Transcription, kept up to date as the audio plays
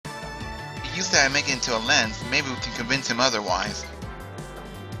you said I make it into a lens, maybe we can convince him otherwise.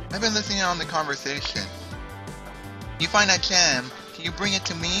 I've been listening on the conversation. You find that gem, can you bring it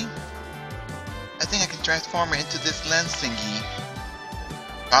to me? I think I can transform it into this lens thingy.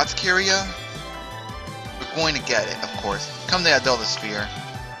 God's Curia? We're going to get it, of course. Come to the Adolosphere.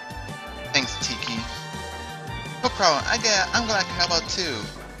 Thanks, Tiki. No problem, I'm glad I can help out too.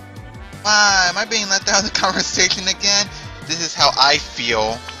 Why, am I being left out of the conversation again? This is how I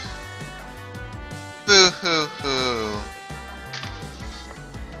feel. Boo hoo hoo.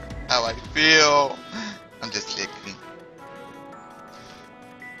 How I feel. I'm just kidding.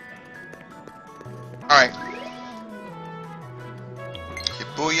 Alright.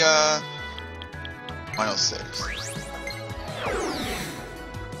 Shibuya 106.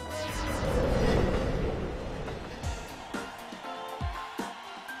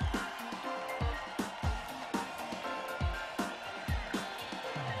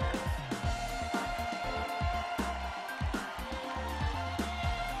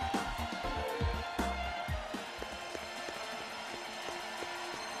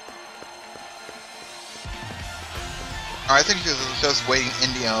 I think this is just waiting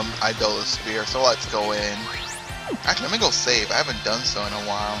in the Idolosphere, so let's go in. Actually, let me go save. I haven't done so in a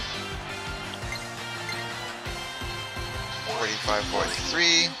while. 45,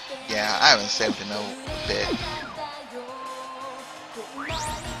 43. Yeah, I haven't saved in a bit.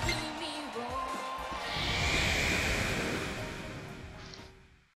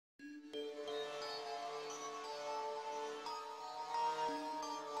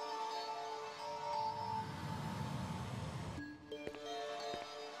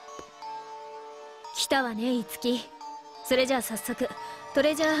来たわね、いつき。それじゃあ早速ト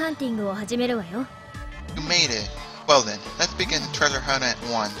レジャーハンティングを始めるわよ。You made it. Well then, let's begin the treasure hunt at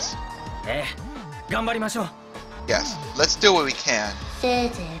once. 頑張りましょう。 Yes, let's do what we can. せい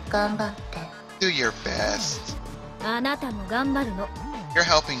ぜい頑張って。 Do your best. あなたも頑張るの。 You're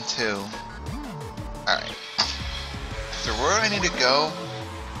helping too. Alright. So where do I need to go?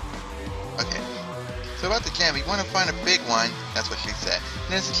 Okay. So about the gem, we want to find a big one. That's what she said.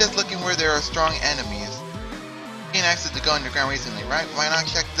 And it's just looking where there are strong enemies. You didn't access to go underground recently, right? Why not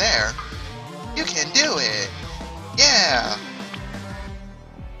check there? You can do it! Yeah!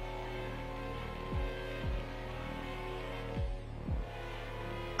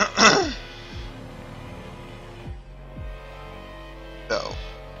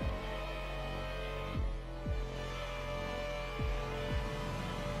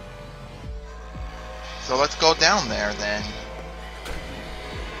 So let's go down there then.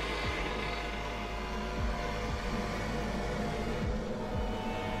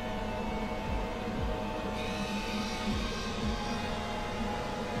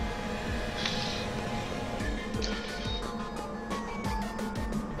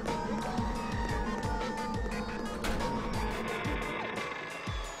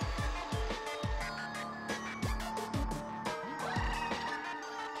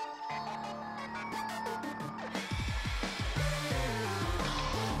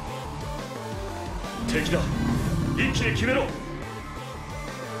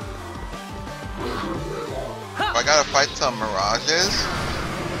 I gotta fight some Mirages?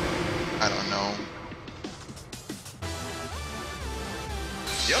 I don't know.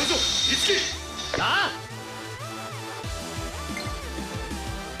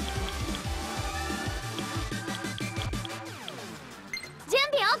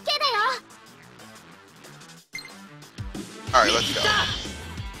 Alright, let's go.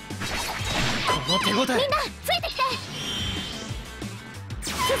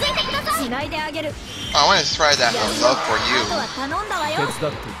 I want to try that from love for you.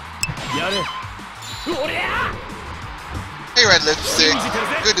 Hey Red Lipstick,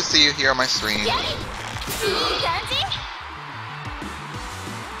 good to see you here on my stream.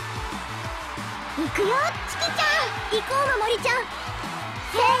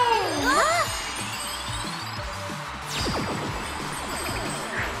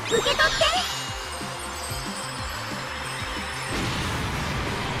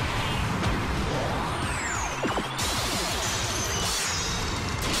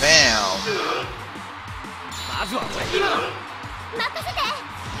 Bam!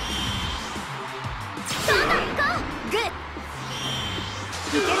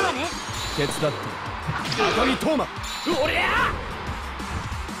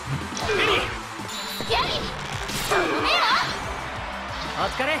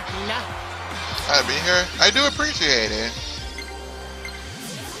 I'll be here. I do appreciate it.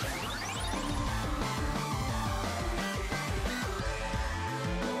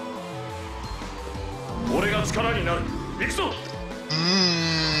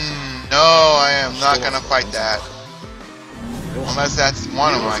 No, am not gonna fight that. Unless that's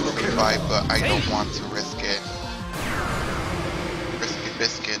one of my free fight, but I don't want to risk it. Risk it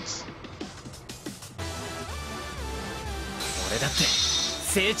biscuits. 俺だって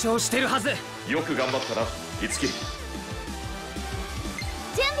成長してるはず。よく頑張ったな、いつき。準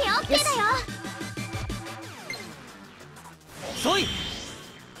備 OK だよ。そい。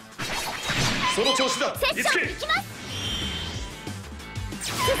その調子だ、セッション行きます。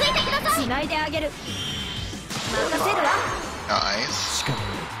続いてください。繋いであげる。任せるわ。ナイス。しかも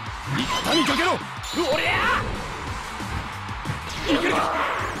味方にかけろ。おりゃー。いけるか。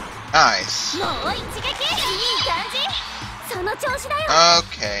ナイス。もう一撃。いい感じ。その調子だよ。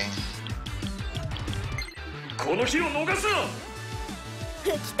Okay. この日を逃すな。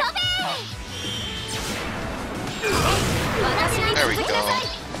吹き飛べ。私に続きなさい。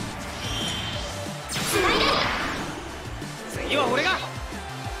次は俺が。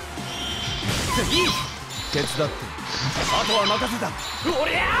次手伝って。あとは任せた。お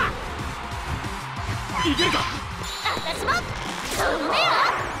りゃー。いけるか。私も。その目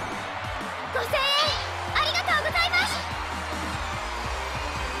は。5000円ありがとうございます。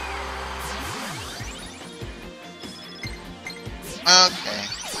Okay.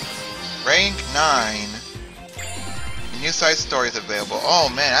 Rank 9. New side stories available. Oh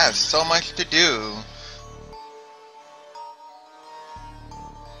man, I have so much to do.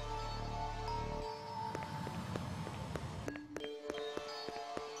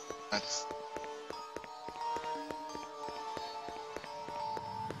 Let's...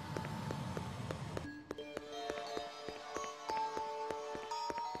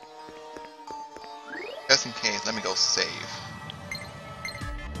 Just in case, let me go save.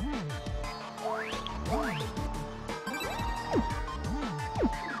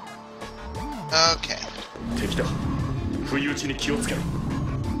 Okay. 敵だ。不意打ちに気をつけろ。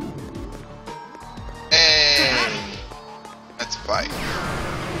Hey, let's fight.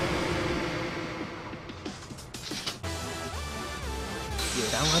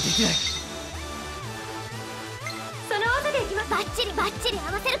 油断はできない。その技でいきます。バッチリバッチリ合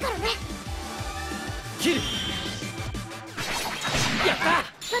わせるからね。切る。やった。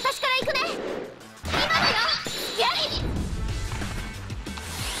私から行くね。今だよ。やり。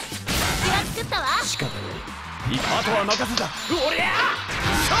作ったわ。仕方ない。あとは任せた。おりゃー。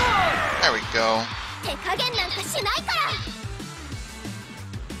 There we go. 手加減なんかしないか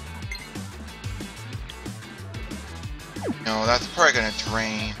ら。No, that's probably gonna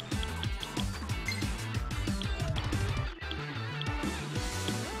drain.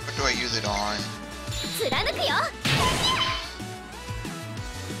 What do I use it on? 貫くよ。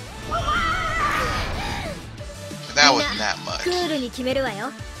That wasn't that much. クールに決めるわ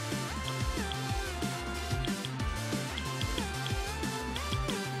よ。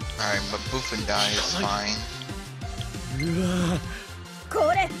Alright, but Boof and die is fine. うわ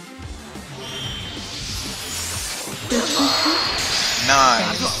これ。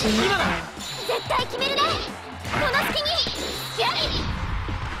Nice. 絶対決めるね。この隙に。やり。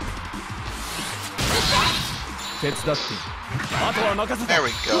手伝って。あとは任せた。 There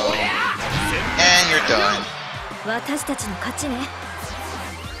we go. And you're done. 私たちの勝ちね。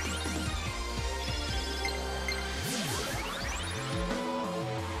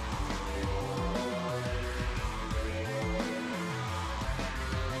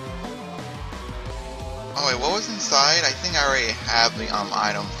Oh wait, what was inside? I think I already have the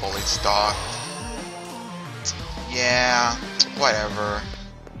item fully stocked. Yeah, whatever.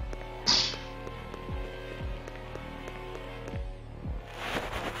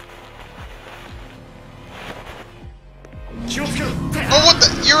 Oh, what the?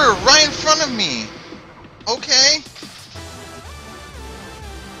 You were right in front of me! Okay.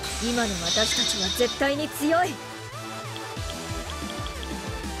 今の私たちは絶対に強い。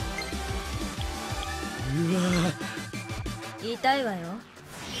うわ痛いわよ。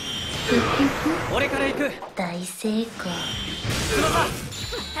俺から行く。大成功。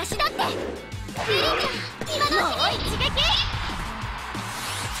私だって。フリー今のうちに一撃。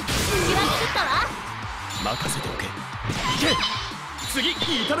口は作ったわ。任せておけ。いけ。次い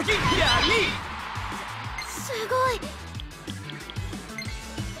ただきやり。すごい。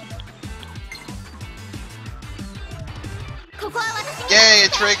ここは私に。 Yay,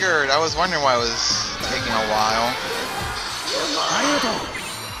 it triggered! I was wondering why it was taking a while. ありがとう。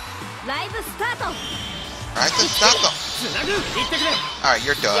ライブスタート。 Alright, let's stop them. つなぐ。行ってくれ。 Alright,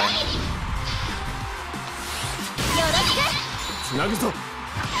 you're done. よろしく。つなぐぞ。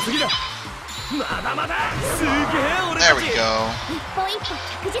次だ。まだまだ。すげえ俺たち。 There we go. 一歩一歩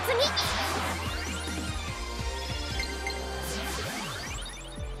確実に。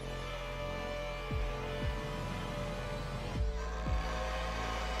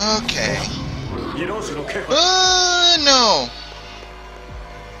Okay. Mirage の気配。 No!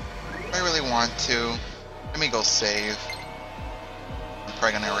 I really want to. Let me go save. I'm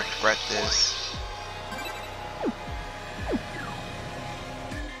probably gonna regret this.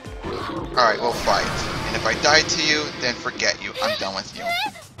 Alright, we'll fight. And if I die to you, then forget you. I'm done with you.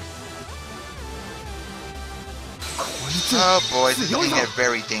 Oh boy, this is gonna get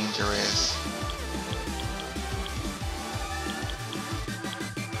very dangerous.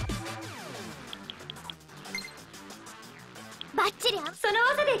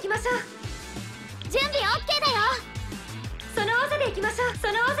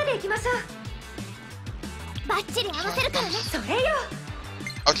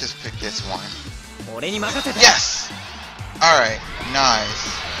 I'll just pick this one. 俺に任せて。 Yes! Alright, nice.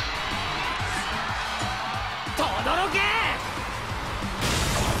 とどろけ。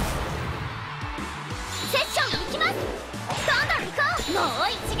セッション行きます。どんどん行こう。もう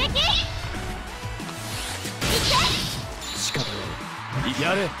一撃。行け。仕方ない。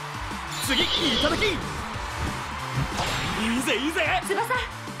やれ。次いただき。いいぜいいぜ。翼、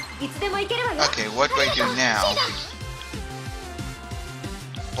いつでも行けるわよ。 Okay, what do I do now?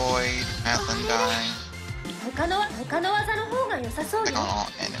 Void, Math and Die. 他の技の方が良さそう Click よ。 on all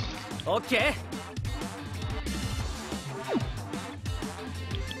enemies. オッケ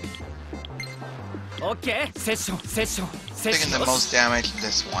ー。オッケー。セッションセッションセッシ Taking ョ the ン。 most damage to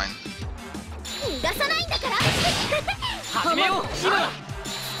this one. 逃がさないんだから。始めよう。今だ。や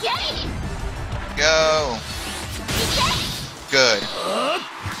り。 Go! Good.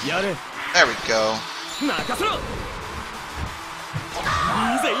 やれ。 There we go. 任せろ。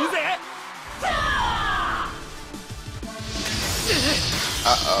いいぜいいぜ。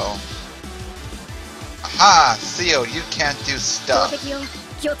 Uh-oh. Aha! Seal, you can't do 標 stuff. 的よ。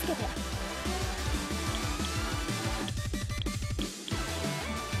気をつけて。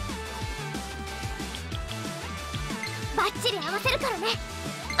バッチリ合わせるからね。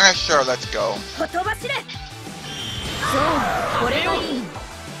Alright, sure, let's go. ほとばしれ。そう、これがいい。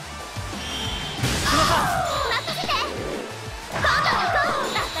任せて。今度は行こう。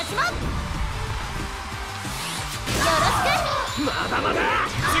私も。よろしく。まだまだ。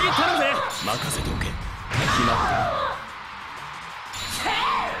次頼むぜ。任せておけ。決まっ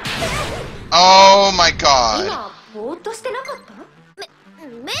Oh my god. 今ぼーっとしてなかった？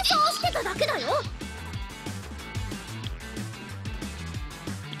瞑想してただけだよ。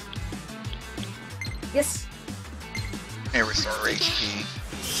よし。 Hey, restore HP.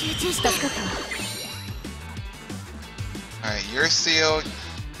 集中したかったわ。 Alright, you're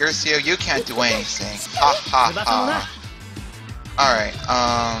Seal, you can't do anything. Ha ha ha. Alright,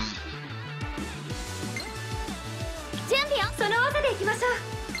 準備よ。その技で行きましょう。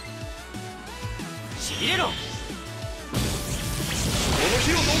ちぎれろ。この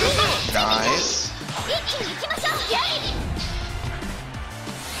日を逃すな。 nice. 一気に行きましょう。やり。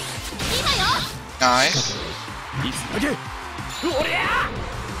今よ。 Nice. いつだけ。おりゃ。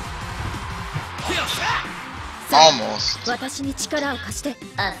よっしゃ。 Almost. 私に力を貸して。遊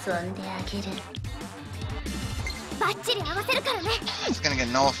んであげる。バッチリ合わせるからね。 It's gonna get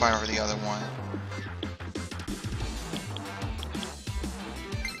nullified over the other one.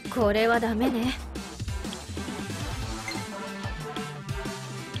 これはダメね。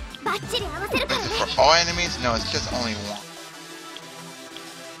バッチリ合わせるか Is ら it ね。 for all enemies? No, it's just only one.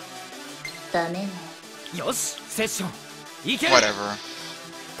 ダメね。よし、セッション。いける。 Whatever.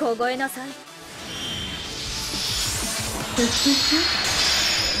 凍えなさい。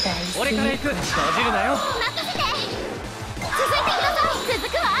大俺から行く。閉じるなよ。任せて。続いてください。続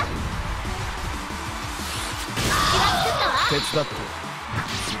くわ。気がつくったわ。手伝って。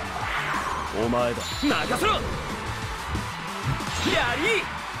お前だ。任せろ。やり。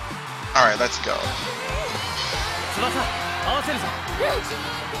 Alright, let's go. 翼、合わせるぞ。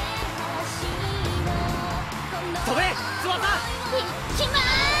飛べ、翼。行きまー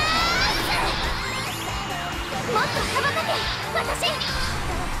す。もっと羽ばたけ。私。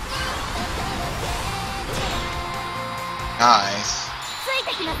 Nice. つい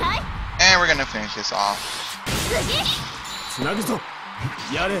てきなさい。 And we're gonna finish this off. 次。つなぐぞ。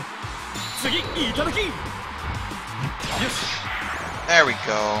やれ。次、いただき。よし。 There we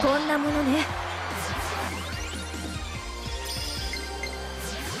go. こんなものね。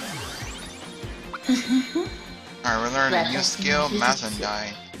 Alright, we're learning a new skill, Math and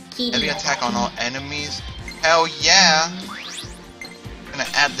Die. Heavy attack on all enemies. Hell yeah! Gonna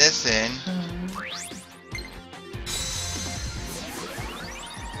add this in.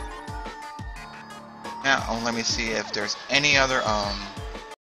 Now, let me see if there's any other